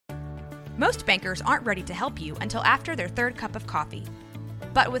Most bankers aren't ready to help you until after their third cup of coffee.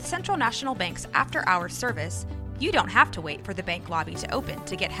 But with Central National Bank's after-hours service, you don't have to wait for the bank lobby to open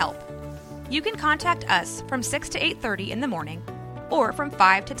to get help. You can contact us from 6 to 8:30 in the morning or from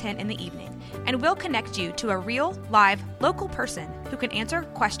 5 to 10 in the evening, and we'll connect you to a real, live, local person who can answer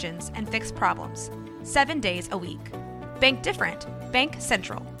questions and fix problems 7 days a week. Bank different. Bank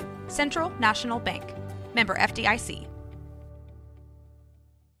Central. Central National Bank. Member FDIC.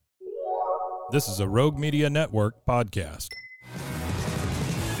 This is a Rogue Media Network podcast.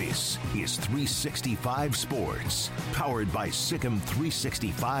 This is 365 Sports, powered by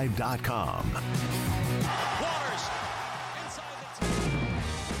Sikkim365.com.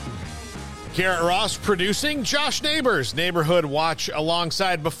 Garrett Ross producing, Josh Neighbors, Neighborhood Watch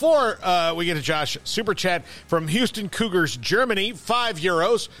alongside. Before we get to Josh, Super Chat from Houston Cougars, Germany,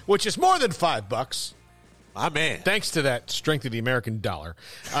 €5, which is more than $5. My man. Thanks to that strength of the American dollar.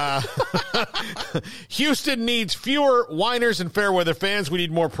 Houston needs fewer whiners and fair weather fans. We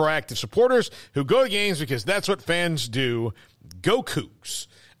need more proactive supporters who go to games because that's what fans do. Go Cougs.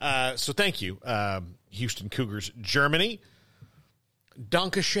 So thank you, Houston Cougars, Germany.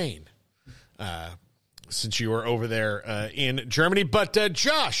 Danke Shane, since you were over there in Germany. But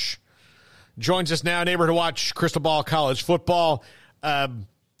Josh joins us now, Neighborhood Watch, Crystal Ball College Football. I'm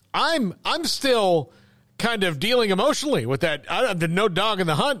still kind of dealing emotionally with that. No dog in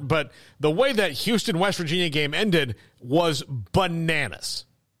the hunt, but the way that Houston West Virginia game ended was bananas.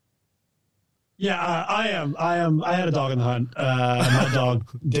 Yeah, I am. I had a dog in the hunt. My dog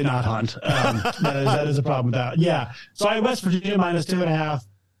did not hunt. That is a problem with that. Yeah. So I had West Virginia -2.5.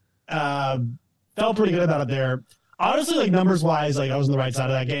 Felt pretty good about it there. Honestly, like numbers wise, like I was on the right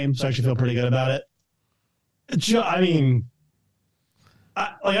side of that game, so I actually feel pretty good about it. I mean,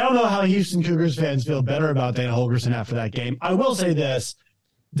 I don't know how Houston Cougars fans feel better about Dana Holgorsen after that game. I will say this: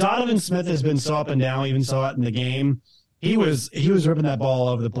 Donovan Smith has been so up and down. We even saw it in the game. He was ripping that ball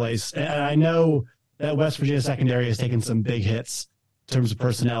all over the place. And I know that West Virginia secondary has taken some big hits in terms of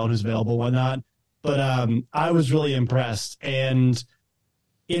personnel and who's available and whatnot. But I was really impressed. And,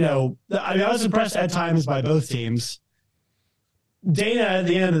 I was impressed at times by both teams. Dana, at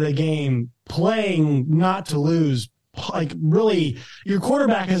the end of the game, playing not to lose, like really, your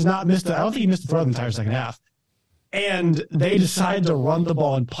quarterback has not missed I don't think he missed a throw the entire second half. And they decided to run the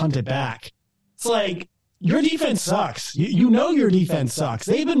ball and punt it back. It's like, your defense sucks. You know your defense sucks.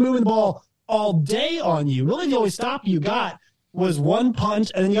 They've been moving the ball all day on you. Really, the only stop you got was one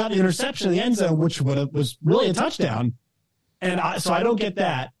punt, and then you got the interception in the end zone, which was really a touchdown. And so I don't get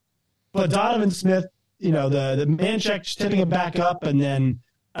that. But Donovan Smith, the man check tipping it back up, and then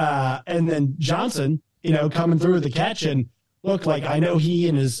Johnson, coming through with the catch. And look, like I know he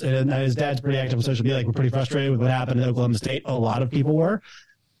and his dad's pretty active on social media. Like we're pretty frustrated with what happened at Oklahoma State. A lot of people were.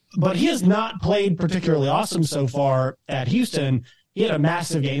 But he has not played particularly awesome so far at Houston. He had a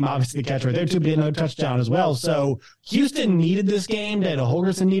massive game, obviously the catch right there too, but he had another touchdown as well. So Houston needed this game. Dana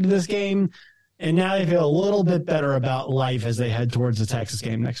Holgorsen needed this game. And now they feel a little bit better about life as they head towards the Texas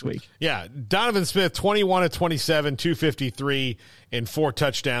game next week. Yeah, Donovan Smith, 21 of 27, 253, and 4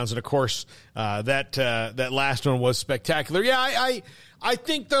 touchdowns. And, of course, that last one was spectacular. Yeah, I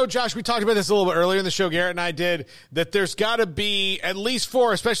think, though, Josh, we talked about this a little bit earlier in the show, Garrett and I did, that there's got to be at least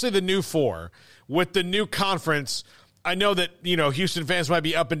 4, especially the new 4, with the new conference. I know that, Houston fans might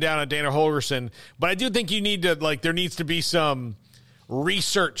be up and down on Dana Holgorsen, but I do think you need to, there needs to be some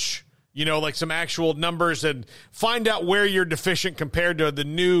research, some actual numbers and find out where you're deficient compared to the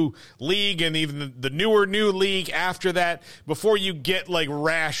new league and even the newer new league after that before you get,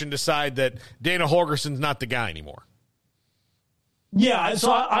 rash and decide that Dana Holgorsen's not the guy anymore. Yeah,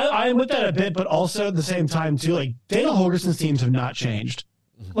 so I'm with that a bit, but also at the same time, too, Dana Holgorsen's teams have not changed.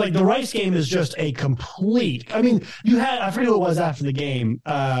 The Rice game is just a complete – I mean, you had – I forget who it was after the game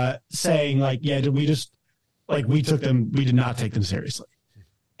saying, did we just – we took them – we did not take them seriously.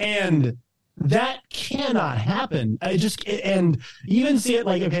 And that cannot happen. And you even see it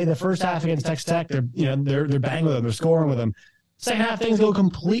the first half against Texas Tech, they're banging with them, they're scoring with them. Second half, things go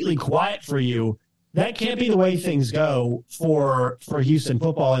completely quiet for you. That can't be the way things go for Houston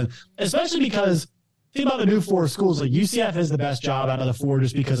football, and especially because think about the new 4 schools. UCF is the best job out of the 4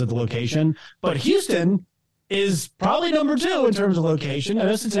 just because of the location, but Houston is probably number 2 in terms of location. I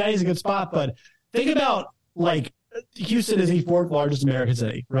know Cincinnati is a good spot, but think about Houston is the 4th largest American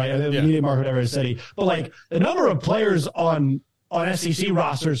city, right? The media market of every city, but the number of players on SEC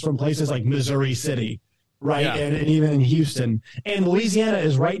rosters from places like Missouri City, right, and even in Houston, and Louisiana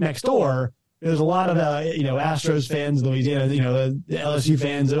is right next door. There's a lot of, Astros fans, Louisiana, the LSU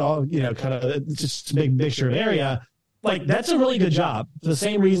fans, and all, kind of, it's just a big mixture of area. like that's a really good job for the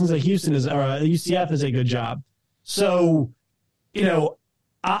same reasons that Houston is, or UCF is a good job. So,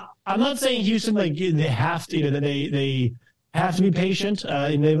 I'm not saying Houston, like they have to, that they have to be patient.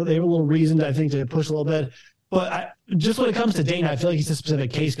 And they have a little reason, I think, to push a little bit. But just when it comes to Dana, I feel like he's a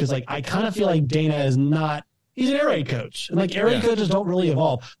specific case because, like, I kind of feel like Dana is not. He's an air raid coach, and like air raid coaches don't really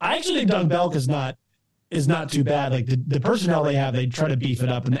evolve. I actually think Doug Belk is not too bad. Like the personnel they have, they try to beef it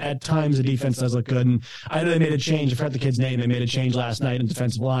up, and at times the defense does look good. And I know they made a change. I forgot the kid's name. They made a change last night in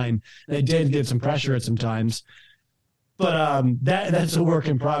defensive line. They did get some pressure at some times, but that's a work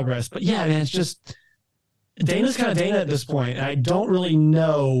in progress. But yeah, man, it's just Dana's kind of Dana at this point, and I don't really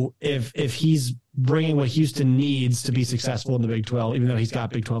know if he's bringing what Houston needs to be successful in the Big 12, even though he's got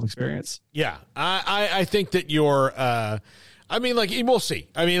Big 12 experience. Yeah, I think that you're we'll see.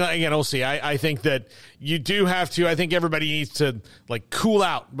 I mean, again, we'll see. I think that you do have to. I think everybody needs to like cool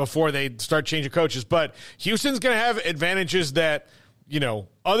out before they start changing coaches. But Houston's going to have advantages that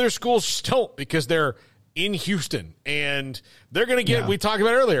other schools just don't because they're in Houston and they're going to get. We talked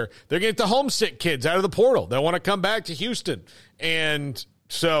about earlier. They're going to get the homesick kids out of the portal. They want to come back to Houston, and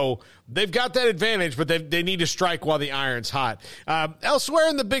so they've got that advantage. But they need to strike while the iron's hot. Elsewhere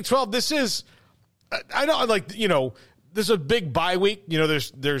in the Big 12, this is. I don't like This is a big bye week.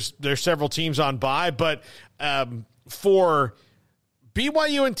 There's several teams on bye, but for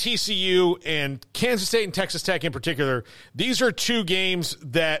BYU and TCU and Kansas State and Texas Tech in particular, these are two games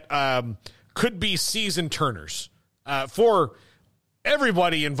that could be season turners for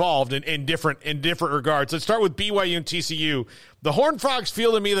everybody involved in different regards. Let's start with BYU and TCU. The Horned Frogs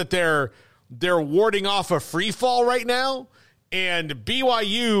feel to me that they're warding off a free fall right now, and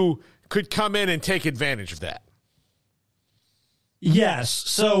BYU could come in and take advantage of that. Yes.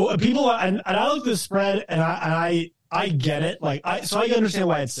 So people, and I look at the spread, and I get it. So I understand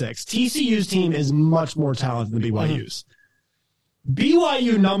why it's 6. TCU's team is much more talented than BYU's.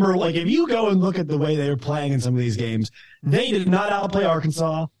 BYU number, if you go and look at the way they were playing in some of these games, they did not outplay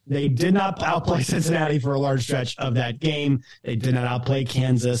Arkansas. They did not outplay Cincinnati for a large stretch of that game. They did not outplay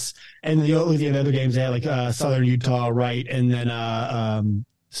Kansas. And the other games, they had Southern Utah, right? And then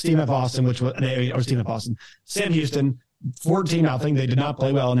Steve F. Austin, Sam Houston. 14-0. They did not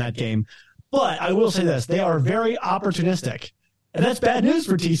play well in that game. But I will say this. They are very opportunistic. And that's bad news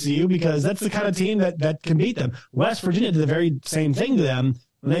for TCU because that's the kind of team that can beat them. West Virginia did the very same thing to them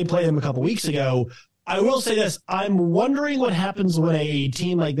when they played them a couple weeks ago. I will say this. I'm wondering what happens when a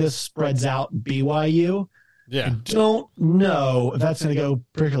team like this spreads out BYU. Yeah. I don't know if that's going to go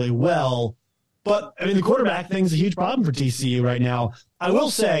particularly well. But, the quarterback thing's a huge problem for TCU right now. I will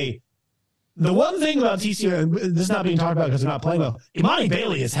say, the one thing about TCU, and this is not being talked about because they're not playing well, Imani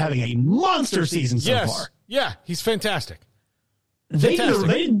Bailey is having a monster season so far. Yeah, he's fantastic. They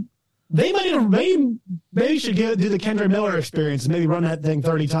maybe should do the Kendra Miller experience and maybe run that thing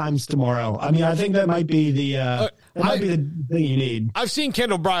 30 times tomorrow. I think that might be the thing you need. I've seen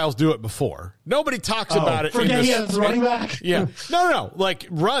Kendall Briles do it before. Nobody talks about it. Forget he has running back. Yeah, no.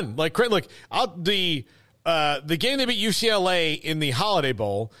 Run the game they beat UCLA in the Holiday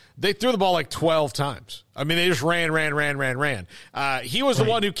Bowl, they threw the ball 12 times. They just ran. He was the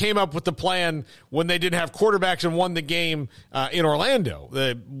one who came up with the plan when they didn't have quarterbacks and won the game in Orlando,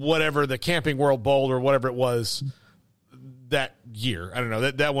 the Camping World Bowl or whatever it was that year. I don't know.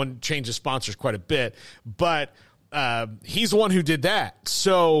 That one changed the sponsors quite a bit, but he's the one who did that.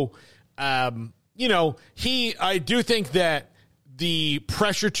 So, I do think that the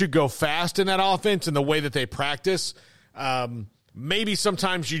pressure to go fast in that offense and the way that they practice, maybe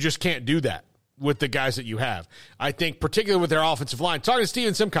sometimes you just can't do that with the guys that you have. I think particularly with their offensive line, talking to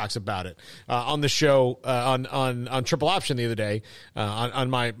Steven Simcox about it on the show on Triple Option the other day on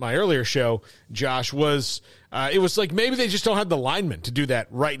my earlier show, Josh, was it was like maybe they just don't have the linemen to do that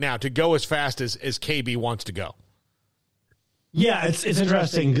right now, to go as fast as KB wants to go. Yeah, it's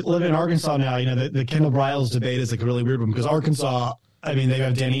interesting. Living in Arkansas now, the Kendall Briles debate is a really weird one because Arkansas, they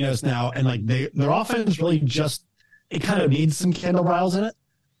have Dan Enos now, and their offense really it kind of needs some Kendall Briles in it.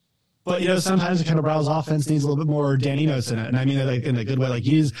 But, sometimes the Kendall Briles offense needs a little bit more Dan Enos in it. And in a good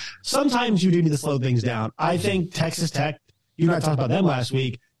way. Sometimes you do need to slow things down. I think Texas Tech, you and I talked about them last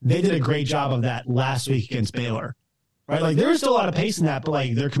week, they did a great job of that last week against Baylor. Right? There was still a lot of pace in that,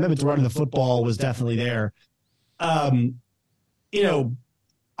 but their commitment to running the football was definitely there.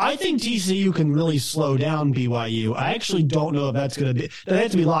 I think TCU can really slow down BYU. I actually don't know if that's going to be – they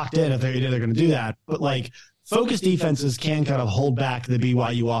have to be locked in if they're going to do that. But, focused defenses can kind of hold back the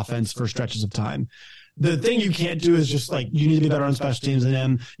BYU offense for stretches of time. The thing you can't do is just, you need to be better on special teams than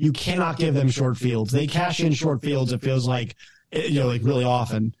them. You cannot give them short fields. They cash in short fields, it feels really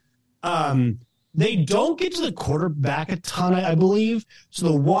often. They don't get to the quarterback a ton, I believe. So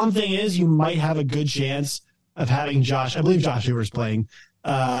the one thing is you might have a good chance of having Josh. I believe Josh Hoover's playing,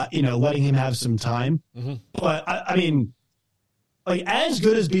 letting him have some time. Mm-hmm. But, I mean, like, as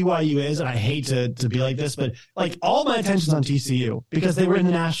good as BYU is, and I hate to be like this, but, like, all my attention's on TCU because they were in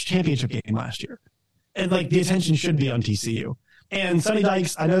the national championship game last year. And, like, the attention should be on TCU. And Sonny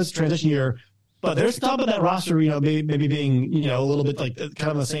Dykes, I know it's a transition year, but there's top of that roster, maybe being, a little bit like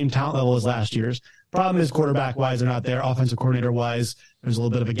kind of the same talent level as last year's. Problem is quarterback-wise, they're not there. Offensive coordinator-wise, there's a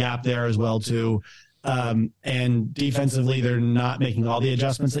little bit of a gap there as well, too. And defensively, they're not making all the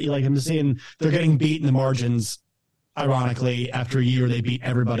adjustments that you like them to see. And they're getting beat in the margins, ironically, after a year they beat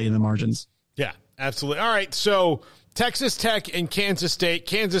everybody in the margins. Yeah, absolutely. All right, so Texas Tech and Kansas State.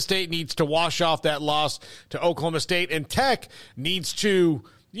 Kansas State needs to wash off that loss to Oklahoma State, and Tech needs to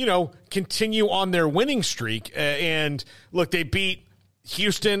continue on their winning streak. And look, they beat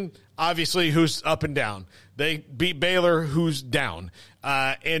Houston, obviously, who's up and down. They beat Baylor, who's down.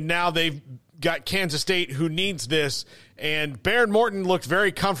 And now they've got Kansas State, who needs this. And Baron Morton looked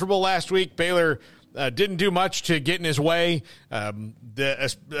very comfortable last week. Baylor didn't do much to get in his way. Big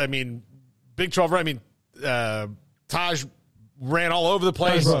 12, Taj ran all over the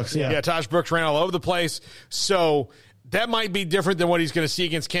place. Taj Brooks, yeah. Taj Brooks ran all over the place. So that might be different than what he's going to see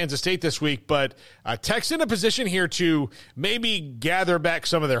against Kansas State this week, but Tech's in a position here to maybe gather back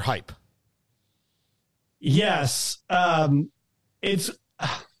some of their hype. Yes. This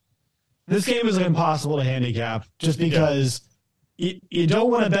game is impossible to handicap just because you don't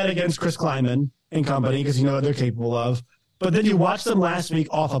want to bet against Chris Klieman and company because you know what they're capable of, but then you watch them last week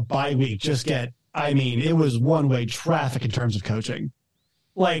off a bye week it was one-way traffic in terms of coaching.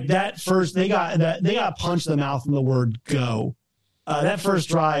 Like that first, they got punched in the mouth from the word go. That first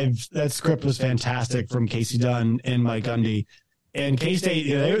drive, that script was fantastic from Casey Dunn and Mike Gundy. And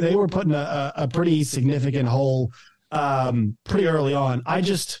K-State, they were putting a pretty significant hole pretty early on. I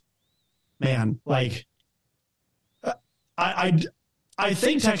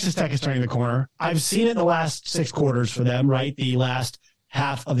think Texas Tech is turning the corner. I've seen it in the last 6 quarters for them, right? The last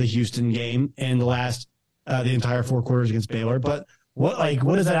half of the Houston game and the entire 4 quarters against Baylor. But what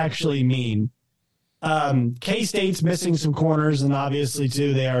does that actually mean? K-State's missing some corners, and obviously,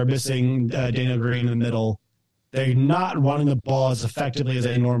 too, they are missing Daniel Green in the middle. They're not running the ball as effectively as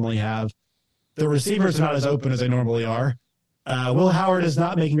they normally have. The receivers are not as open as they normally are. Will Howard is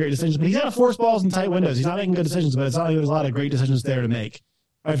not making great decisions, but he's got to force balls in tight windows. He's not making good decisions, but it's not like there's a lot of great decisions there to make.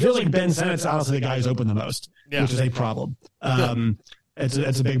 It feels like Ben Sennett's honestly the guy who's open the most, which is a problem.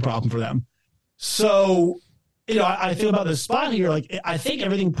 It's a big problem for them. So, I feel about this spot here. I think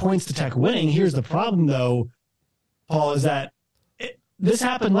everything points to Tech winning. Here's the problem, though, Paul, is that this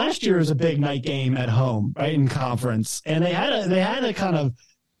happened last year as a big night game at home, right, in conference, and they had a kind of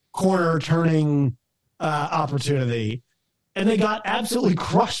corner turning opportunity, and they got absolutely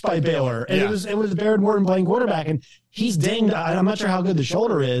crushed by Baylor. And it was Baron Morton playing quarterback, and he's dinged. I'm not sure how good the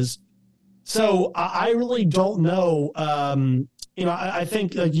shoulder is, so I really don't know. I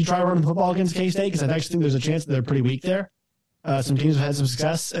think you try running football against K-State because I actually think there's a chance that they're pretty weak there. Some teams have had some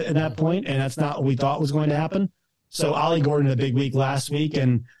success at that point, and that's not what we thought was going to happen. So Ollie Gordon had a big week last week,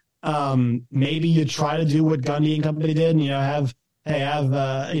 and maybe you try to do what Gundy and company did, and have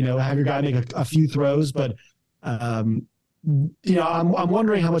your guy make a few throws, but I'm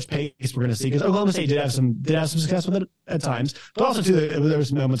wondering how much pace we're going to see because Oklahoma State did have some success with it at times, but also too there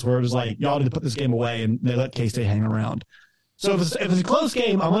was moments where it was like y'all need to put this game away, and they let K-State hang around. So if it's a close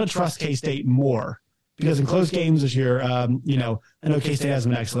game, I'm going to trust K-State more because in close games this year, I know K-State has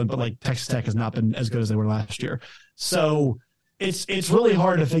been excellent, but Texas Tech has not been as good as they were last year. So it's really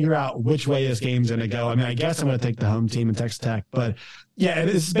hard to figure out which way this game's going to go. I mean, I guess I'm going to take the home team in Texas Tech, but yeah,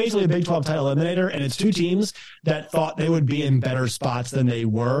 it's basically a Big 12 title eliminator, and it's 2 teams that thought they would be in better spots than they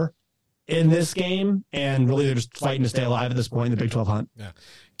were in this game, and really they're just fighting to stay alive at this point in the Big 12 hunt. Yeah.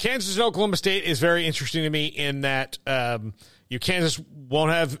 Kansas and Oklahoma State is very interesting to me in that Kansas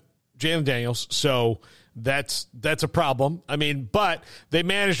won't have Jalen Daniels, so that's a problem. I mean, but they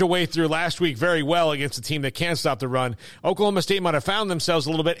managed a way through last week very well against a team that can't stop the run. Oklahoma State might have found themselves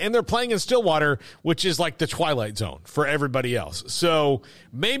a little bit, and they're playing in Stillwater, which is like the twilight zone for everybody else. So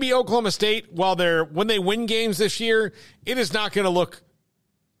maybe Oklahoma State, when they win games this year, it is not going to look,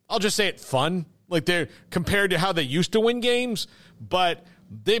 I'll just say it, fun, like they're compared to how they used to win games, but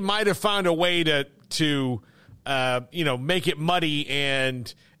they might have found a way to make it muddy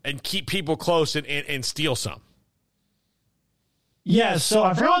and keep people close and steal some. Yeah, so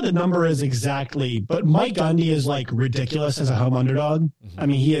I forgot what the number is exactly, but Mike Gundy is ridiculous as a home underdog. Mm-hmm. I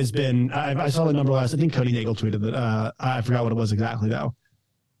mean, he has been. I saw the number last. I think Cody Nagel tweeted that. I forgot what it was exactly though.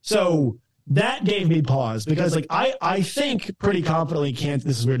 So that gave me pause because like I think pretty confidently Kansas.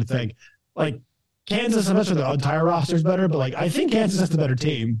 This is weird to think. Like Kansas, I'm not sure the entire roster is better, but like I think Kansas has the better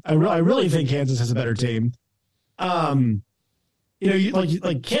team. I really think Kansas has a better team. Like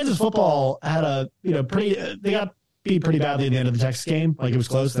Kansas football had a they got beat pretty badly at the end of the Texas game. Like it was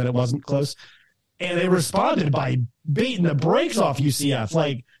close, then it wasn't close, and they responded by beating the brakes off UCF.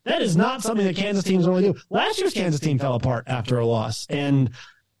 Like that is not something that Kansas teams normally do. Last year's Kansas team fell apart after a loss, and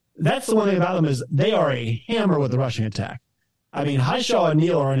that's the one thing about them is they are a hammer with the rushing attack. I mean, Hishaw and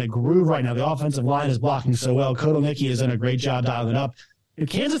Neal are in a groove right now. The offensive line is blocking so well. Kotelnicki has done a great job dialing it up.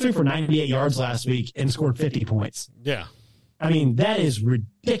 Kansas threw for 98 yards last week and scored 50 points. Yeah. I mean, that is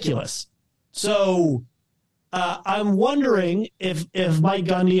ridiculous. So I'm wondering if Mike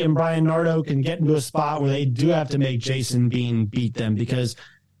Gundy and Brian Nardo can get into a spot where they do have to make Jason Bean beat them, because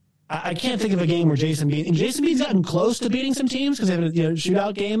I can't think of a game where Jason Bean's gotten close to beating some teams because they have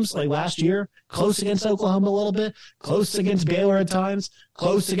shootout games like last year, close against Oklahoma a little bit, close against Baylor at times,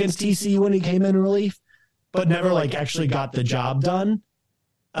 close against TCU when he came in relief, but never like actually got the job done.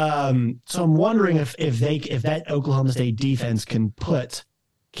 So I'm wondering if that Oklahoma State defense can put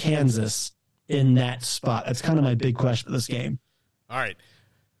Kansas in that spot. That's kind of my big question for this game. All right.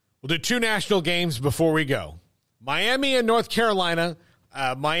 We'll do two national games before we go. Miami and North Carolina.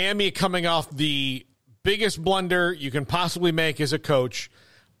 Miami coming off the biggest blunder you can possibly make as a coach.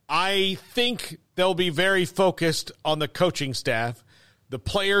 I think they'll be very focused on the coaching staff. The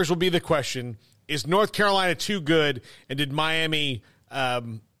players will be the question. Is North Carolina too good, and did Miami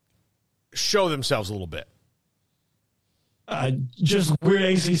show themselves a little bit? Just weird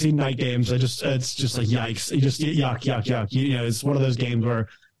ACC night games. It's just like yikes. Yuck. It's one of those games where,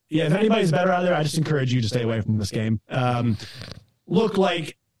 if anybody's better out there, I just encourage you to stay away from this game. Look,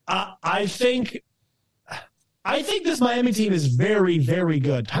 like I think this Miami team is very, very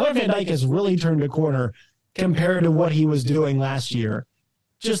good. Tyler Van Dyke has really turned a corner compared to what he was doing last year.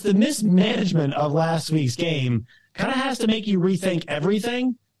 Just the mismanagement of last week's game kind of has to make you rethink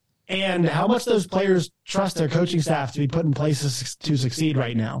everything and how much those players trust their coaching staff to be put in places to succeed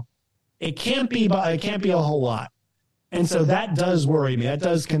right now. It can't be a whole lot. And so that does worry me. That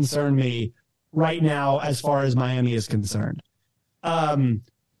does concern me right now as far as Miami is concerned. I'm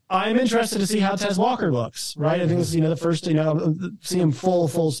interested to see how Tez Walker looks, right? I think this is, the first, see him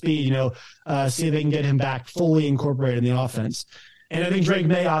full speed, see if they can get him back fully incorporated in the offense. And I think Drake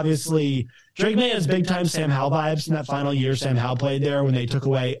May has big time Sam Howell vibes in that final year Sam Howell played there when they took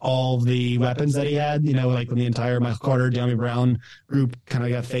away all the weapons that he had, like when the entire Michael Carter, De'Ami Brown group kind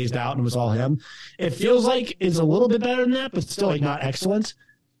of got phased out and it was all him. It feels like it's a little bit better than that, but still like not excellent.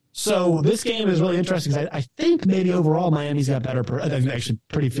 So this game is really interesting because I think maybe overall Miami's got better. I actually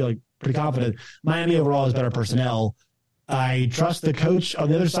feel pretty confident Miami overall has better personnel. I trust the coach on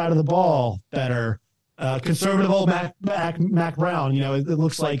the other side of the ball better. Conservative old Mac Brown. It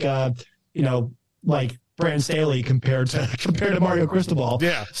looks like like Brandon Staley compared to Mario Cristobal.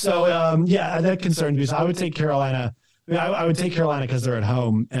 Yeah. So that concerns me. So I would take Carolina. I would take Carolina because they're at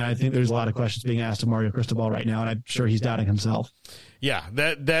home, and I think there's a lot of questions being asked of Mario Cristobal right now, and I'm sure he's doubting himself. Yeah,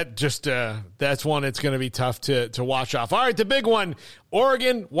 that's one that's going to be tough to watch off. All right, the big one,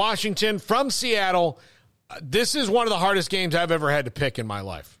 Oregon, Washington from Seattle. This is one of the hardest games I've ever had to pick in my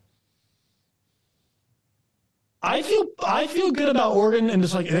life. I feel good about Oregon, and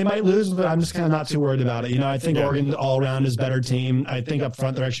just like they might lose, but I'm just kind of not too worried about it. I think Oregon all around is a better team. I think up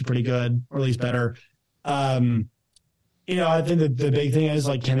front they're actually pretty good, or at least better. I think the big thing is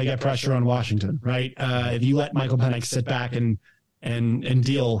can they get pressure on Washington, right? If you let Michael Penix sit back and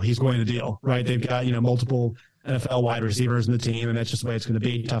deal, he's going to deal, right? They've got multiple NFL wide receivers in the team, and that's just the way it's going to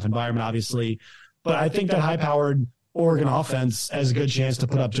be. Tough environment, obviously, but I think that high-powered Oregon offense has a good chance to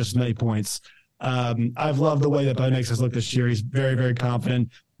put up just as many points. I've loved the way that Penix has looked this year. He's very, very confident.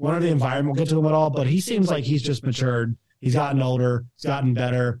 Wonder the environment will get to him at all, but he seems like he's just matured. He's gotten older. He's gotten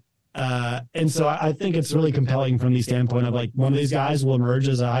better. And so I think it's really compelling from the standpoint of one of these guys will emerge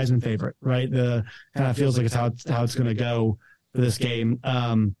as a Heisman favorite, right? The kind of feels like it's how it's going to go for this game.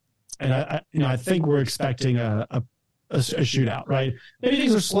 And I think we're expecting a shootout, right? Maybe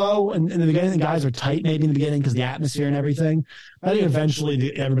things are slow and in the beginning, the guys are tight maybe in the beginning because the atmosphere and everything. I think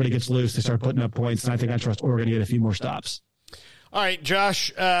eventually everybody gets loose. They start putting up points, and I think I trust Oregon to get a few more stops. All right, Josh,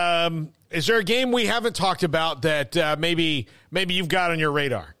 is there a game we haven't talked about that maybe you've got on your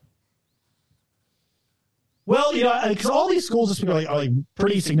radar? Well, because all these schools this week are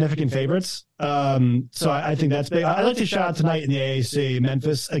pretty significant favorites. So I think that's big. I'd like to shout out tonight in the AAC,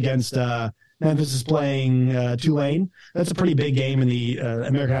 Memphis against Memphis is playing Tulane. That's a pretty big game in the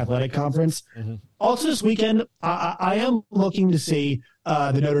American Athletic Conference. Mm-hmm. Also this weekend, I am looking to see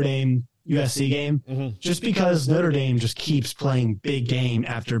the Notre Dame USC game, just because Notre Dame just keeps playing big game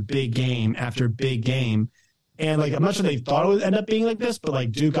after big game after big game. And like, I'm not sure they thought it would end up being like this, but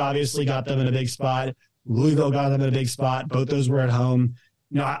like Duke obviously got them in a big spot. Louisville got them in a big spot. Both those were at home.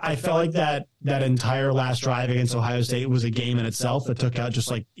 I felt like that entire last drive against Ohio State was a game in itself that took out just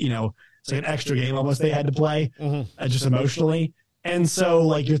like, it's like an extra game almost they had to play just emotionally. And so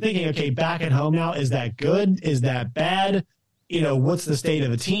like, you're thinking, okay, back at home now, is that good? Is that bad? What's the state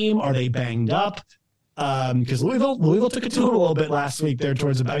of the team? Are they banged up? Because Louisville took it to them a little bit last week there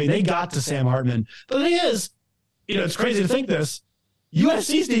they got to Sam Hartman. But the thing is, it's crazy to think this.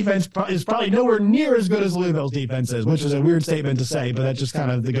 USC's defense is probably nowhere near as good as Louisville's defense is, which is a weird statement to say, but that just kind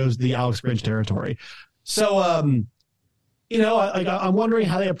of goes to the Alex Grinch territory. So, I'm wondering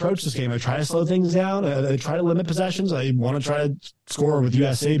how they approach this game. They try to slow things down. They try to limit possessions. They want to try to score with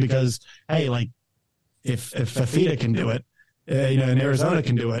USC because, hey, like if Fafita can do it, and Arizona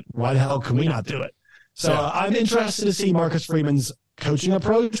can do it, why the hell can we not do it? So I'm interested to see Marcus Freeman's coaching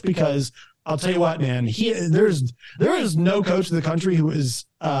approach because I'll tell you what, man, there is no coach in the country who is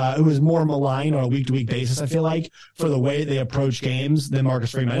more maligned on a week-to-week basis, I feel like, for the way they approach games than Marcus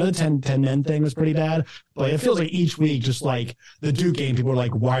Freeman. I know the 10-men thing was pretty bad, but it feels like each week, just like the Duke game, people are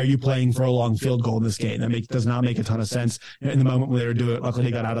like, why are you playing for a long field goal in this game? That does not make a ton of sense in the moment when they were doing it. Luckily,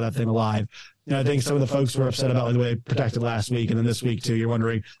 they got out of that thing alive. I think some of the folks were upset about the way they protected last week, and then this week, too, you're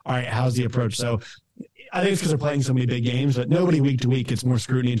wondering, all right, how's the approach? So I think it's because they're playing so many big games, but nobody week to week gets more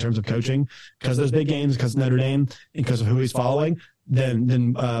scrutiny in terms of coaching because those big games, because Notre Dame, and because of who he's following,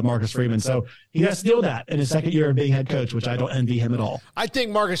 than Marcus Freeman. So he has to deal with that in his second year of being head coach, which I don't envy him at all. I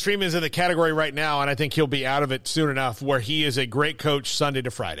think Marcus Freeman is in the category right now, and I think he'll be out of it soon enough, where he is a great coach Sunday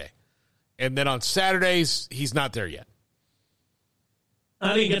to Friday. And then on Saturdays, he's not there yet.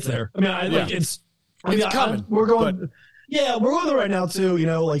 I think he gets there. It's coming. We're going there right now too.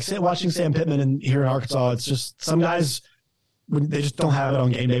 Like watching Sam Pittman here in Arkansas, it's just some guys they just don't have it on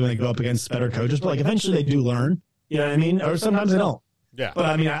game day when they go up against better coaches. But like eventually they do learn. You know what I mean? Or sometimes they don't. Yeah. But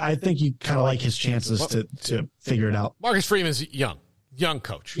I think you kind of like his chances to figure it out. Marcus Freeman's young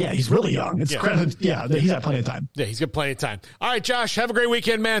coach. Yeah, he's really young. It's credit. Yeah, he's got plenty of time. Yeah, he's got plenty of time. All right, Josh, have a great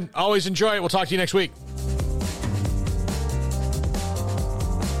weekend, man. Always enjoy it. We'll talk to you next week.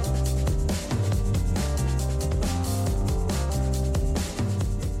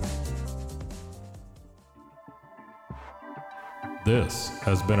 This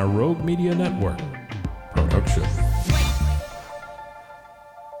has been a Rogue Media Network production.